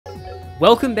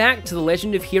Welcome back to The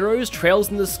Legend of Heroes Trails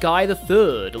in the Sky the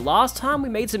Third. Last time we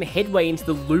made some headway into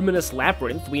the Luminous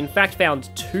Labyrinth. We in fact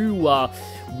found two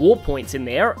war points in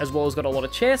there, as well as got a lot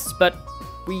of chests, but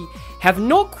we have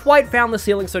not quite found the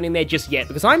Sealing Stone in there just yet,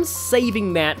 because I'm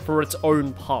saving that for its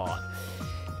own part.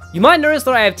 You might notice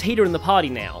that I have Tita in the party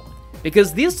now,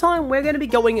 because this time we're going to be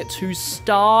going to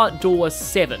Star Door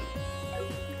 7.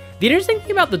 The interesting thing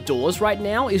about the doors right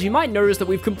now is you might notice that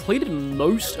we've completed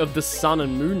most of the Sun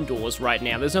and Moon doors right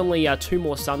now. There's only 2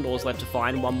 more Sun doors left to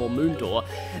find, 1 more Moon door,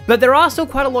 but there are still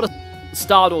quite a lot of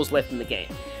Star doors left in the game.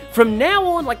 From now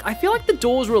on, I feel like the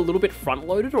doors are a little bit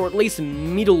front-loaded, or at least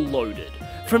middle-loaded.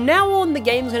 From now on, the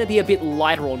game's going to be a bit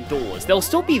lighter on doors. They'll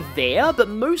still be there, but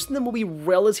most of them will be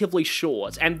relatively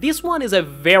short, and this one is a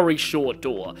very short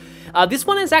door. This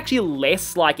one is actually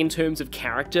less, in terms of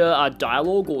character,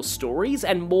 dialogue, or stories,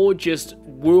 and more just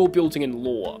world building and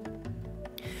lore.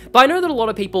 But I know that a lot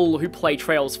of people who play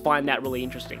Trails find that really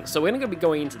interesting, so we're going to be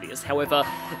going into this. However,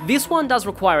 this one does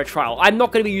require a trial. I'm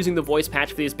not going to be using the voice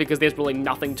patch for this because there's really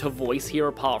nothing to voice here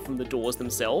apart from the doors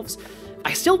themselves.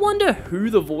 I still wonder who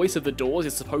the voice of the doors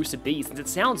is supposed to be, since it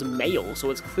sounds male,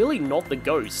 so it's clearly not the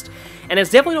Ghost. And it's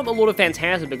definitely not the Lord of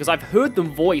Phantasm, because I've heard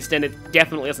them voiced and it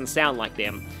definitely doesn't sound like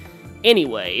them.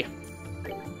 Anyway.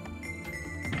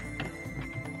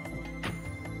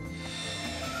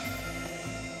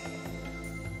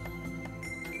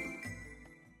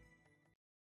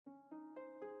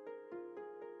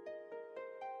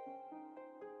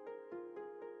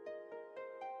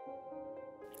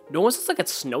 It almost looks like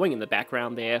it's snowing in the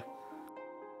background there.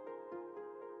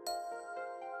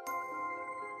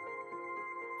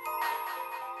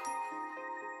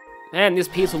 And this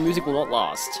peaceful music will not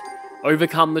last.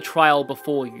 Overcome the trial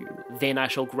before you, then I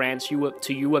shall grant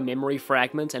to you a memory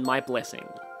fragment and my blessing.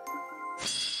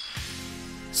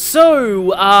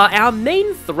 So, our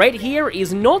main threat here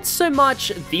is not so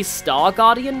much this Star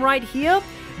Guardian right here,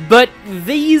 but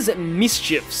these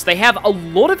mischiefs. They have a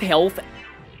lot of health,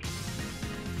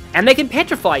 and they can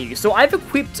petrify you, so I've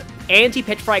equipped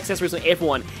anti-petrify accessories on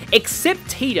everyone, except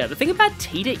Tita. The thing about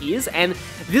Tita is, and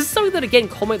this is something that, again,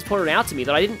 comments pointed out to me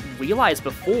that I didn't realize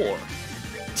before,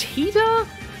 Tita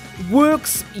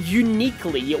works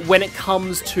uniquely when it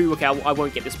comes to, okay, I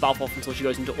won't get this buff off until she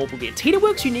goes into Orbital Gear. Tita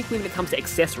works uniquely when it comes to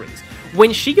accessories.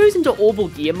 When she goes into Orbital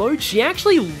Gear mode, she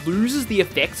actually loses the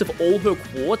effects of all her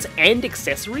quartz and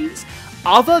accessories,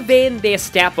 other than their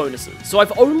stat bonuses. So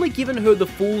I've only given her the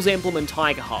Fool's Emblem and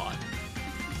Tiger Heart.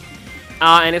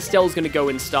 And Estelle's going to go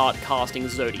and start casting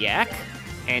Zodiac,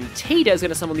 and Tita's going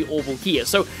to summon the Orbital Gear.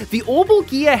 So the Orbital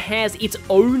Gear has its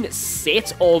own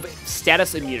set of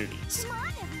status immunities.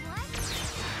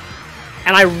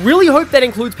 And I really hope that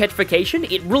includes Petrification.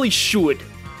 It really should.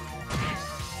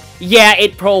 Yeah,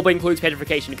 it probably includes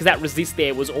Petrification, because that resist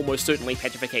there was almost certainly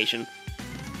Petrification.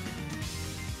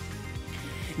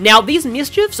 Now, these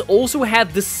Mischiefs also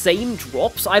have the same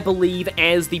drops, I believe,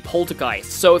 as the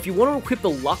Poltergeist. So if you want to equip the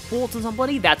Luck Quartz on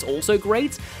somebody, that's also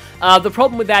great. The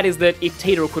problem with that is that if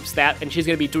Tita equips that, and she's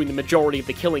going to be doing the majority of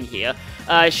the killing here,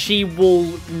 she will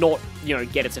not,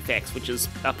 get its effects, which is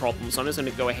a problem. So I'm just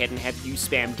going to go ahead and have you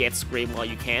spam Death Scream while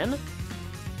you can.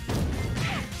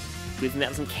 Good thing that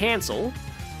doesn't cancel.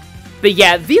 But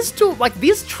yeah, this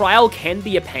trial can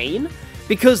be a pain,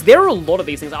 because there are a lot of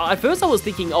these things. At first I was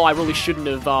thinking, oh, I really shouldn't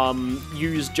have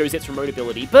used Josette's remote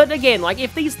ability. But again,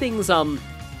 if these things have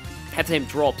the same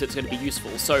drops, it's going to be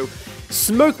useful. So,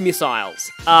 Smoke Missiles.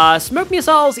 Smoke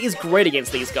Missiles is great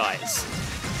against these guys.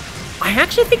 I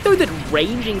actually think, though, that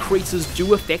range increases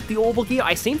do affect the Orbital Gear.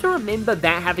 I seem to remember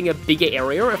that having a bigger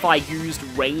area if I used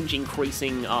range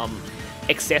increasing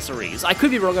accessories. I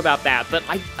could be wrong about that, but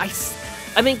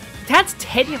I mean, that's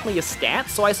technically a stat,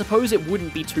 so I suppose it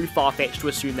wouldn't be too far-fetched to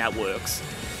assume that works.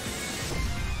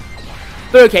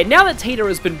 But okay, now that Tita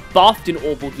has been buffed in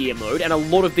Orbital Gear mode, and a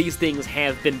lot of these things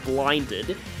have been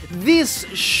blinded, this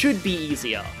should be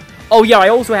easier. Oh yeah, I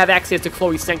also have access to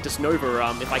Chloe's Sanctus Nova,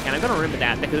 if I can. I've got to remember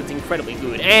that, because it's incredibly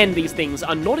good. And these things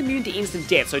are not immune to instant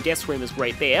death, so Death Scream is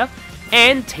great there.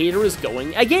 And Tita is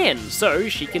going again, so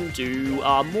she can do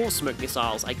more Smoke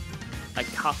Missiles. I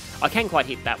can't quite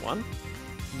hit that one.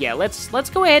 Yeah, let's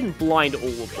go ahead and blind all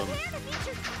of them.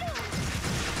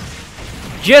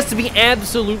 Just to be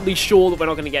absolutely sure that we're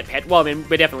not going to get well, I mean,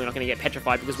 we're definitely not going to get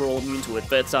petrified because we're all immune to it,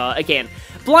 but again,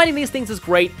 blinding these things is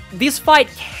great. This fight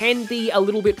can be a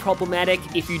little bit problematic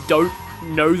if you don't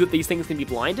know that these things can be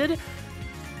blinded.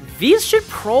 This should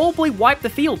probably wipe the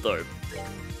field, though.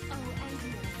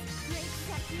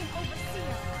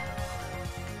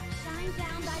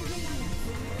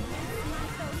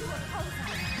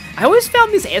 I always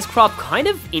found this S-Craft kind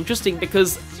of interesting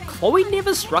because Chloe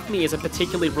never struck me as a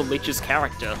particularly religious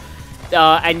character.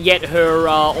 And yet her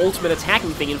ultimate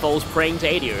attacking thing involves praying to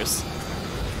Adios.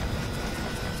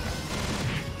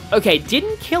 Okay,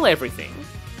 didn't kill everything.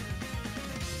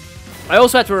 I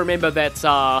also have to remember that,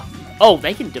 oh,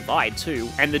 they can divide too,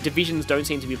 and the divisions don't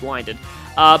seem to be blinded.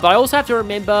 But I also have to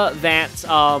remember that,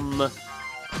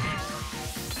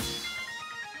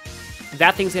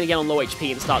 that thing's gonna get on low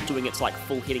HP and start doing its, like,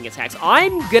 full hitting attacks.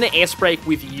 I'm gonna S-break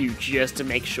with you just to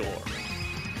make sure.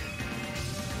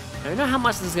 I don't know how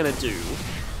much this is gonna do.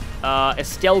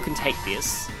 Estelle can take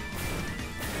this.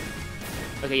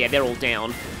 Okay, yeah, they're all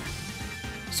down.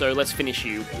 So let's finish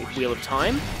you with Wheel of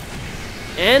Time.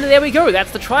 And there we go,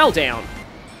 that's the trial down.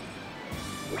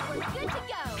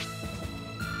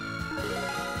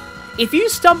 If you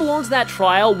stumble onto that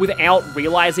trial without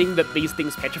realizing that these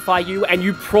things petrify you, and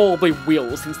you probably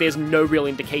will, since there's no real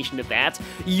indication of that,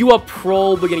 you are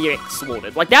probably gonna get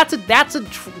slaughtered. Like, that's a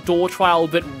door trial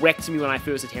that wrecked me when I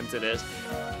first attempted it.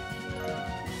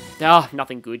 Ah,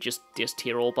 nothing good, just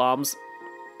tear all bombs.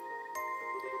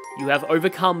 You have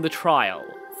overcome the trial.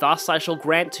 Thus I shall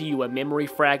grant to you a memory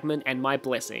fragment and my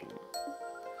blessing.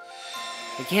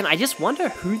 Again, I just wonder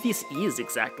who this is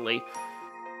exactly.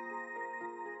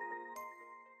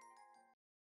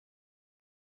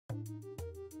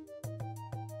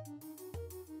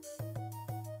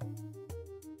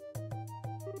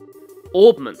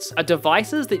 Orbments are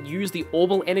devices that use the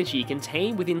orbal energy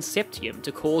contained within Septium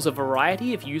to cause a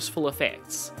variety of useful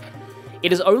effects.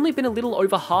 It has only been a little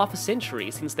over half a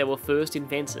century since they were first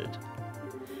invented.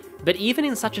 But even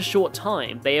in such a short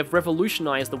time, they have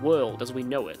revolutionized the world as we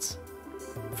know it.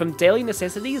 From daily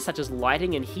necessities such as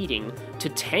lighting and heating, to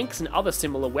tanks and other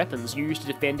similar weapons used to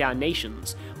defend our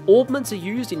nations, orbments are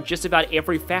used in just about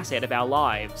every facet of our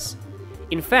lives.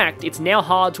 In fact, it's now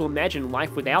hard to imagine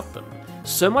life without them.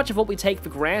 So much of what we take for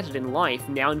granted in life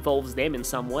now involves them in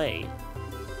some way.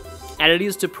 And it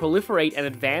is to proliferate and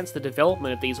advance the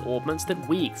development of these orbments that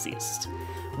we exist.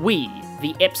 We,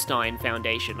 the Epstein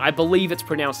Foundation. I believe it's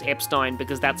pronounced Epstein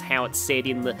because that's how it's said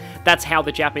that's how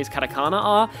the Japanese katakana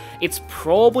are. It's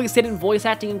probably said in voice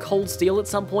acting in Cold Steel at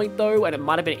some point though, and it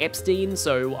might have been Epstein,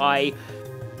 so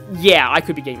yeah, I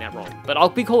could be getting that wrong, but I'll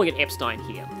be calling it Epstein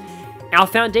here. Our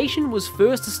foundation was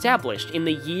first established in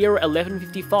the year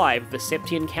 1155 of the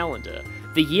Septian calendar,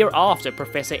 the year after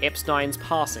Professor Epstein's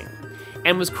passing,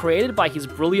 and was created by his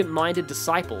brilliant-minded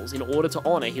disciples in order to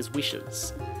honour his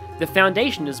wishes. The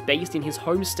foundation is based in his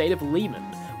home state of Lehman,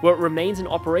 where it remains in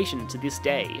operation to this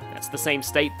day. That's the same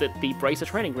state that the Bracer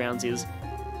Training Grounds is.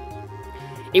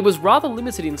 It was rather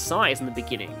limited in size in the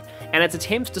beginning, and its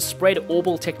attempts to spread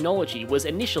orbal technology was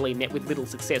initially met with little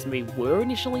success. Maybe were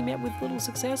initially met with little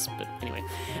success, but anyway.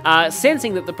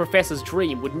 Sensing that the professor's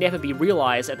dream would never be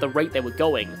realised at the rate they were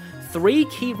going, 3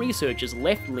 key researchers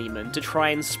left Lehman to try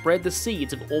and spread the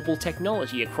seeds of orbal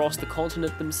technology across the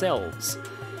continent themselves.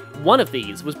 One of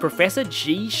these was Professor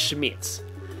G. Schmidt.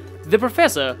 The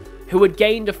professor, who had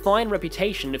gained a fine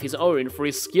reputation of his own for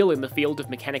his skill in the field of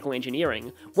mechanical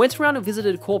engineering, went around and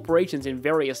visited corporations in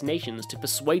various nations to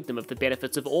persuade them of the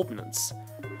benefits of orbments.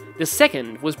 The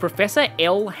second was Professor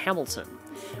L. Hamilton.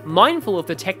 Mindful of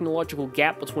the technological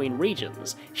gap between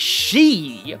regions,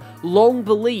 she long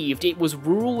believed it was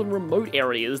rural and remote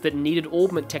areas that needed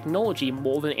orbment technology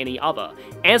more than any other.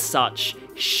 As such,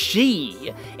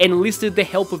 she enlisted the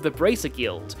help of the Bracer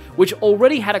Guild, which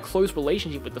already had a close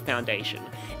relationship with the Foundation,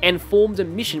 and formed a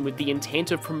mission with the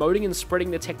intent of promoting and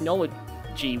spreading the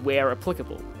technology where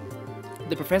applicable.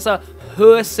 The professor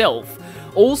herself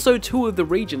also toured the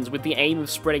regions with the aim of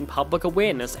spreading public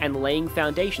awareness and laying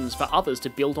foundations for others to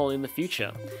build on in the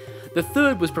future. The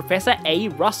third was Professor A.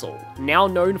 Russell, now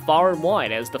known far and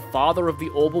wide as the father of the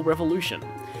Orbal Revolution.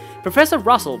 Professor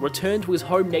Russell returned to his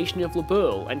home nation of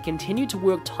Liberl and continued to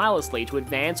work tirelessly to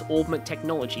advance orbment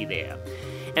technology there.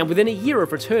 And within a year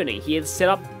of returning, he had set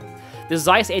up the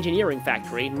Zeiss Engineering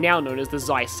Factory, now known as the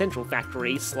Zeiss Central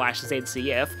Factory /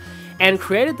 ZCF, and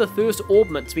created the first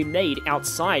orbment to be made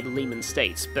outside Lehman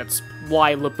States. That's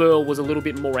why Liberl was a little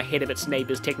bit more ahead of its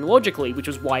neighbours technologically, which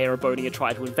was why Erebonia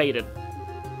tried to invade it.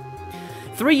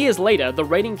 3 years later, the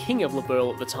reigning king of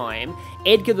Liberl at the time,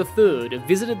 Edgar III,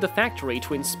 visited the factory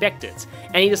to inspect it,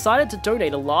 and he decided to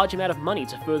donate a large amount of money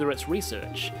to further its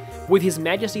research. With His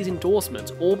Majesty's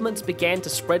endorsement, orbments began to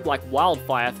spread like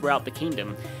wildfire throughout the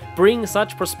kingdom, bring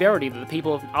such prosperity that the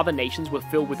people of other nations were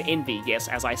filled with envy. Yes,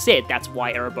 as I said, that's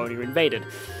why Erebonia invaded.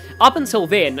 Up until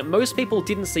then, most people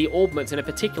didn't see Orbments in a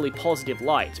particularly positive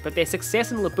light, but their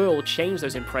success in Liberl changed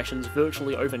those impressions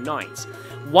virtually overnight.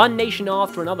 One nation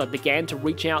after another began to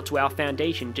reach out to our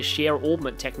Foundation to share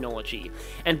Orbment technology,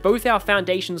 and both our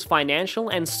Foundation's financial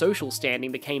and social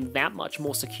standing became that much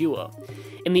more secure.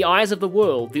 In the eyes of the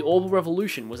world, the Orbal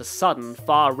Revolution was a sudden,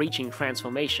 far-reaching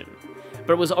transformation.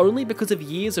 But it was only because of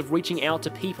years of reaching out to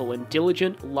people and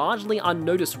diligent, largely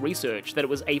unnoticed research that it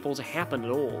was able to happen at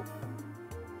all.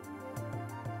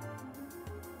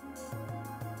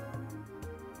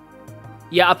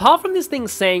 Yeah, apart from this thing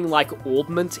saying, like,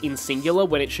 Orbment in singular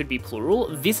when it should be plural,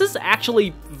 this is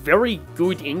actually very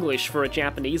good English for a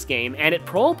Japanese game, and it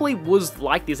probably was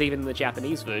like this even in the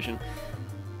Japanese version.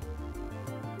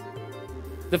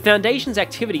 The Foundation's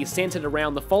activities centered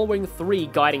around the following 3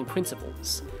 guiding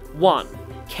principles. 1.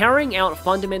 Carrying out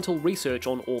fundamental research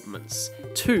on Orbments.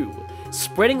 2.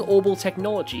 Spreading Orbal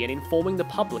technology and informing the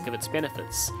public of its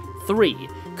benefits. 3.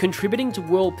 Contributing to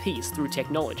world peace through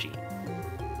technology.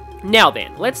 Now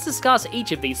then, let's discuss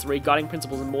each of these 3 guiding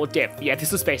principles in more depth. Yeah,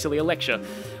 this is basically a lecture.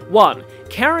 1.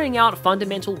 Carrying out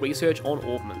fundamental research on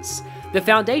Orbments. The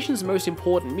Foundation's most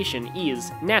important mission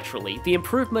is, naturally, the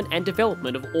improvement and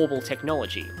development of Orbal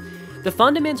technology. The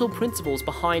fundamental principles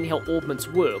behind how Orbments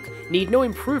work need no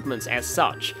improvements as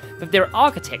such, but their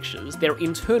architectures, their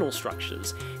internal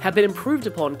structures, have been improved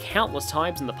upon countless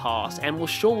times in the past and will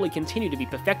surely continue to be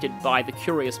perfected by the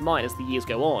curious mind as the years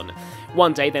go on.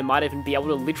 One day they might even be able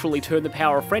to literally turn the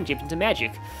power of friendship into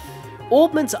magic.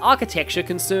 Orbments' architecture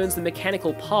concerns the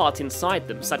mechanical parts inside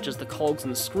them, such as the cogs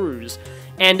and screws,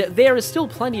 and there is still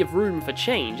plenty of room for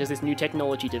change as this new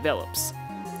technology develops.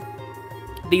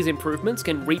 These improvements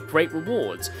can reap great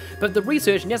rewards, but the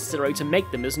research necessary to make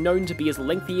them is known to be as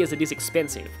lengthy as it is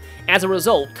expensive. As a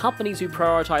result, companies who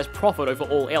prioritize profit over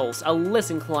all else are less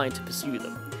inclined to pursue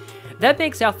them. That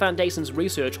makes our Foundation's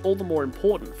research all the more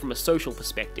important from a social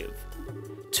perspective.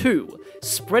 2.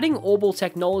 Spreading Orbal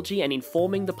technology and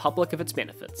informing the public of its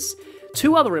benefits.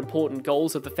 2 other important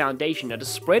goals of the Foundation are to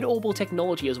spread Orbal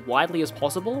technology as widely as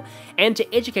possible, and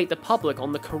to educate the public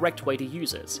on the correct way to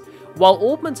use it. While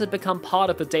Orbments have become part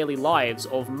of the daily lives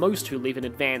of most who live in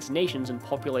advanced nations and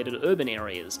populated urban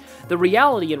areas, the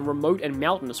reality in remote and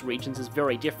mountainous regions is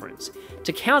very different.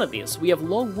 To counter this, we have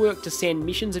long worked to send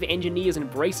missions of engineers and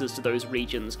bracers to those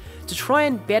regions to try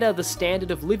and better the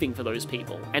standard of living for those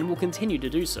people, and will continue to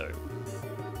do so.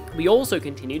 We also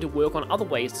continue to work on other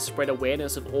ways to spread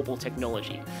awareness of Orbal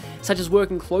technology, such as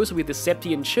working closely with the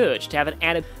Septian Church to have it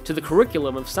added to the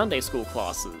curriculum of Sunday school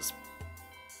classes.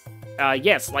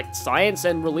 Yes, like science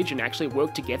and religion actually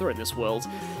work together in this world.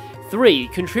 3.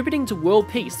 Contributing to world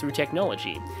peace through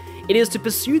technology. It is to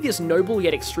pursue this noble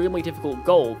yet extremely difficult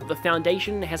goal that the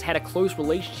Foundation has had a close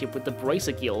relationship with the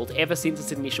Bracer Guild ever since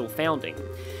its initial founding.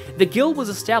 The Guild was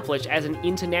established as an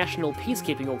international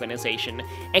peacekeeping organisation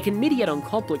and can mediate on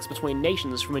conflicts between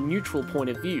nations from a neutral point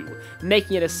of view,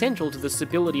 making it essential to the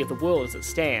stability of the world as it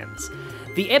stands.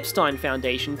 The Epstein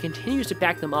Foundation continues to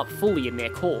back them up fully in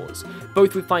their cause,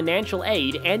 both with financial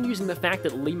aid and using the fact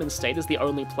that Lehman State is the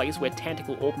only place where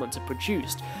tactical Orbments are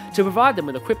produced, to provide them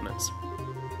with equipment.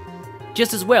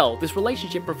 Just as well, this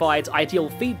relationship provides ideal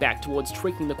feedback towards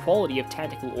tweaking the quality of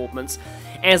tactical Orbments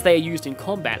as they are used in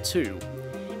combat too.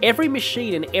 Every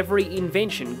machine and every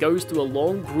invention goes through a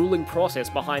long, grueling process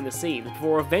behind the scenes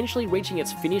before eventually reaching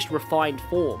its finished, refined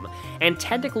form, and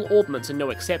tactical Orbments are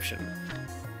no exception.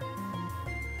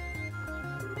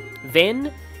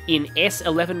 Then, in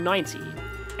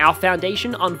S1190, our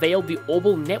Foundation unveiled the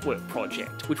Orbal Network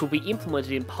project, which will be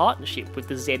implemented in partnership with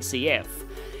the ZCF.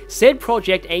 Said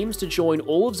project aims to join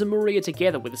all of Zemuria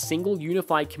together with a single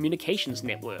unified communications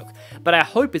network, but our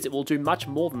hope is it will do much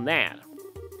more than that.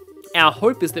 Our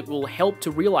hope is that it will help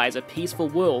to realize a peaceful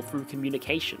world through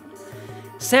communication.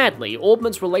 Sadly,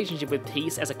 Orbment's relationship with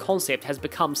peace as a concept has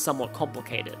become somewhat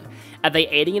complicated. Are they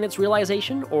aiding in its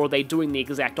realization, or are they doing the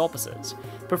exact opposite?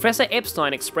 Professor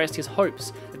Epstein expressed his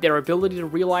hopes that their ability to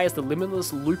realize the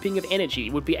limitless looping of energy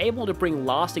would be able to bring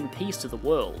lasting peace to the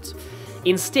world.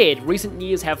 Instead, recent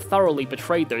years have thoroughly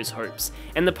betrayed those hopes,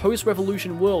 and the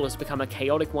post-revolution world has become a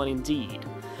chaotic one indeed.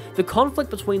 The conflict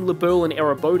between Liberl and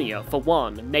Erebonia, for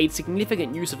one, made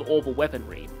significant use of Orbal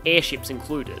weaponry, airships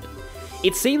included.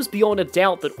 It seems beyond a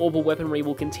doubt that Orbal weaponry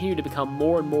will continue to become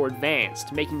more and more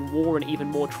advanced, making war an even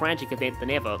more tragic event than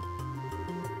ever.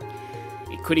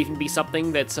 It could even be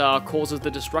something that causes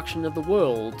the destruction of the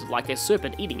world, like a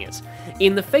serpent eating it.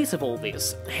 In the face of all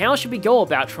this, how should we go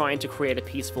about trying to create a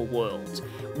peaceful world?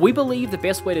 We believe the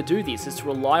best way to do this is to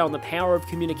rely on the power of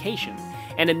communication,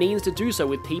 and a means to do so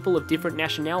with people of different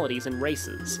nationalities and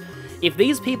races. If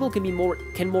these people can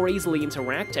more easily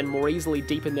interact and more easily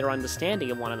deepen their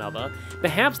understanding of one another,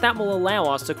 perhaps that will allow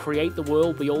us to create the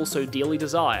world we all so dearly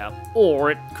desire. Or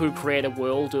it could create a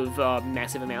world of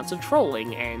massive amounts of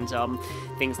trolling and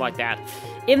things like that.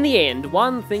 In the end,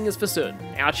 one thing is for certain: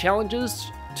 our challenges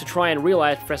to try and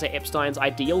realize Professor Epstein's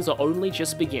ideals are only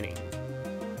just beginning.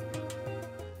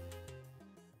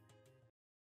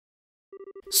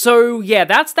 So yeah,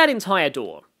 that's that entire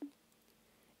door.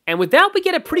 And with that, we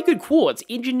get a pretty good quartz,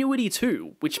 Ingenuity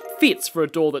 2, which fits for a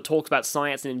door that talks about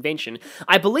science and invention.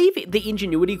 I believe the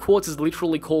Ingenuity quartz is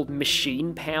literally called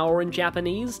machine power in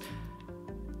Japanese.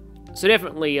 So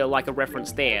definitely like a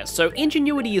reference there. So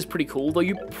Ingenuity is pretty cool, though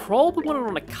you probably want it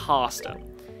on a caster.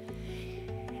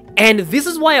 And this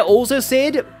is why I also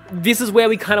said this is where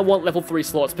we kind of want level 3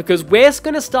 slots, because we're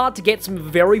going to start to get some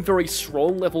very, very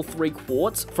strong level 3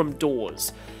 quartz from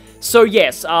doors. So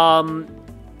yes,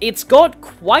 it's got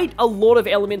quite a lot of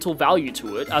elemental value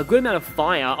to it, a good amount of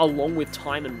fire along with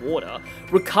time and water,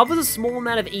 recovers a small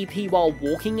amount of EP while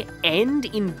walking and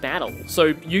in battle.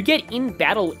 So you get in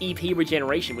battle EP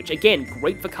regeneration, which again,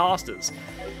 great for casters.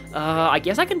 I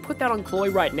guess I can put that on Chloe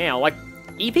right now. Like,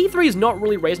 EP3 is not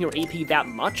really raising her EP that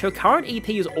much. Her current EP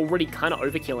is already kind of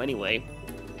overkill anyway.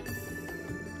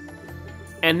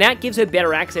 And that gives her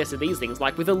better access to these things.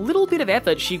 Like, with a little bit of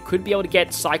effort, she could be able to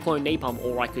get Cyclone Napalm,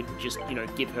 or I could just, you know,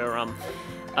 give her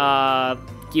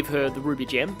the Ruby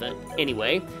Gem. But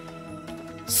anyway,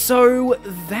 so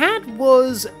that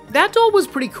door was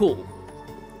pretty cool.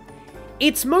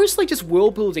 It's mostly just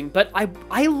world building, but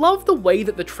I love the way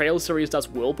that the Trail series does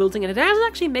world building, and it is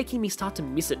actually making me start to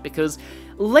miss it, because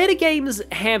later games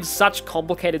have such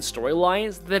complicated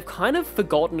storylines that they've kind of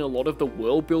forgotten a lot of the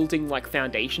world building like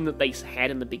foundation that they had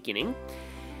in the beginning.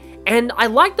 And I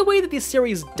like the way that this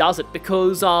series does it,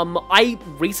 because I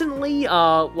recently,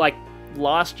 like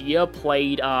last year,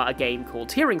 played a game called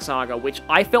Tearing Saga, which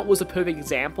I felt was a perfect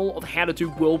example of how to do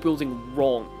world building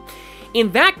wrong. In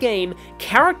that game,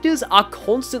 characters are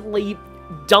constantly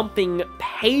dumping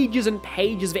pages and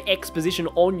pages of exposition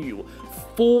on you,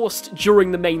 forced during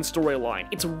the main storyline.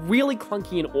 It's really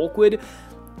clunky and awkward.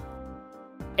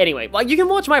 Anyway, like, you can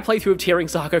watch my playthrough of Tearing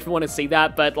Saga if you want to see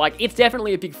that, but like, it's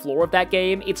definitely a big flaw of that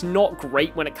game. It's not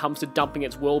great when it comes to dumping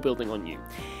its world building on you.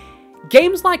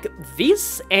 Games like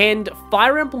this and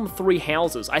Fire Emblem Three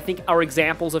Houses, I think, are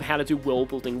examples of how to do world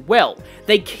building well.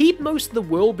 They keep most of the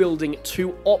world building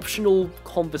to optional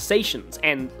conversations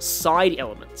and side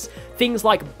elements. Things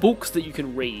like books that you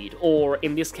can read, or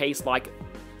in this case, like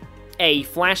a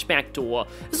flashback door.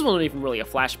 This wasn't even really a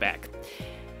flashback.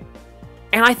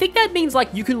 And I think that means, like,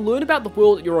 you can learn about the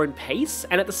world at your own pace,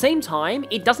 and at the same time,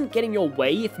 it doesn't get in your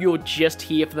way if you're just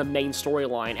here for the main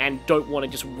storyline and don't want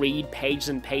to just read pages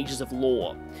and pages of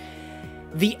lore.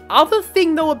 The other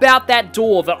thing, though, about that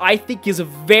door that I think is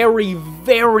very,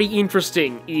 very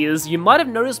interesting is, you might have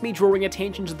noticed me drawing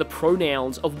attention to the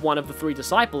pronouns of one of the 3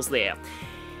 disciples there.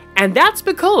 And that's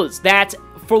because that,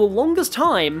 for the longest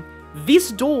time, this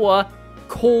door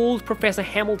called Professor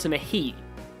Hamilton a he.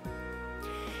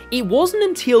 It wasn't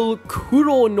until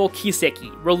Kuro no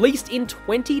Kiseki, released in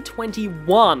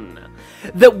 2021,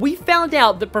 that we found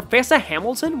out that Professor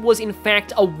Hamilton was in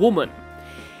fact a woman.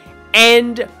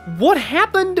 And what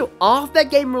happened after that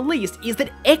game released is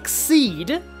that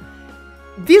Xseed,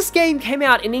 this game came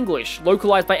out in English,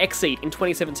 localized by Xseed in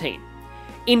 2017.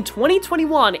 In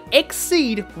 2021,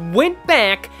 Xseed went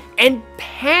back and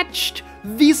patched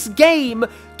this game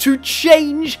to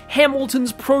change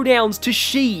Hamilton's pronouns to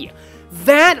she.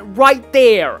 That right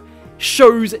there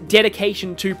shows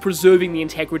dedication to preserving the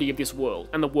integrity of this world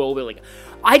and the world building.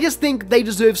 I just think they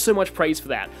deserve so much praise for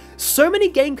that. So many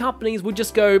game companies would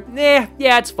just go, yeah,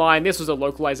 it's fine, this was a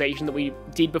localization that we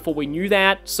did before we knew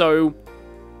that, so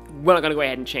we're not going to go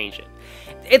ahead and change it.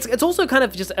 It's also kind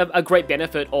of just a great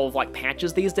benefit of like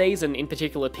patches these days, and in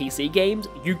particular PC games.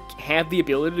 You have the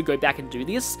ability to go back and do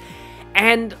this.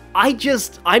 And I'm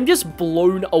just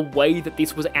blown away that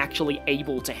this was actually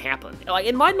able to happen. Like,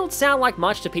 it might not sound like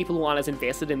much to people who aren't as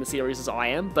invested in the series as I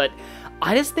am, but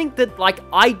I just think that, like,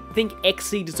 I think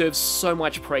Xseed deserves so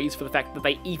much praise for the fact that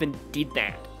they even did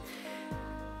that.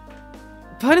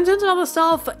 But in terms of other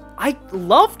stuff, I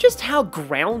love just how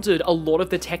grounded a lot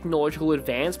of the technological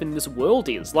advancement in this world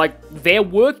is. Like, they're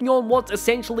working on what's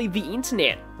essentially the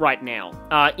internet right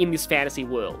now, in this fantasy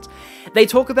world. They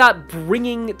talk about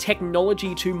bringing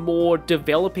technology to more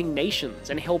developing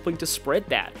nations and helping to spread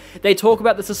that. They talk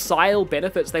about the societal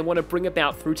benefits they want to bring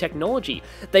about through technology.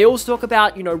 They also talk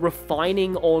about, you know,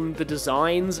 refining on the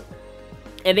designs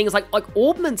and things like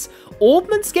Orbments.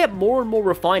 Orbments get more and more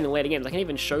refined in later games. I can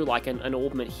even show like an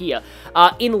Orbment here.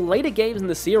 In later games in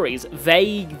the series,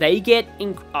 they get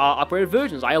upgraded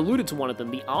versions. I alluded to one of them,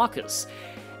 the Arcus.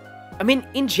 I mean,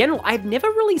 in general, I've never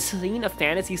really seen a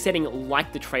fantasy setting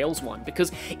like the Trails one,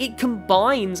 because it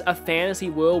combines a fantasy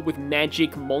world with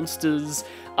magic, monsters,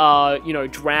 you know,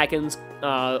 dragons,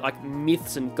 like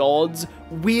myths and gods,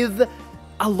 with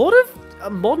a lot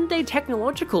of modern-day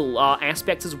technological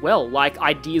aspects as well, like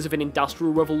ideas of an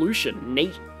industrial revolution,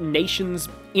 nations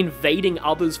invading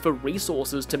others for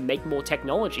resources to make more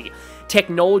technology,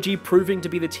 technology proving to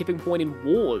be the tipping point in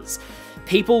wars,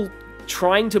 people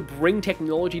trying to bring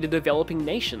technology to developing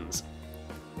nations.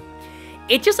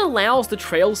 It just allows the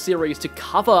Trails series to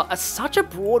cover such a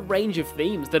broad range of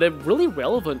themes that are really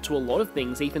relevant to a lot of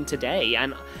things even today,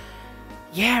 and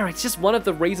yeah, it's just one of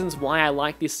the reasons why I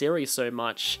like this series so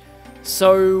much.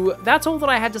 So that's all that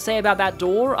I had to say about that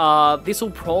door. This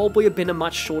will probably have been a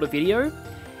much shorter video.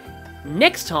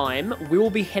 Next time, we will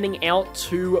be heading out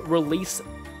to release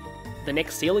the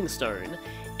next Sealing Stone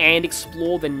and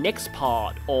explore the next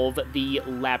part of the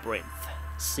Labyrinth.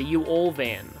 See you all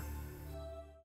then.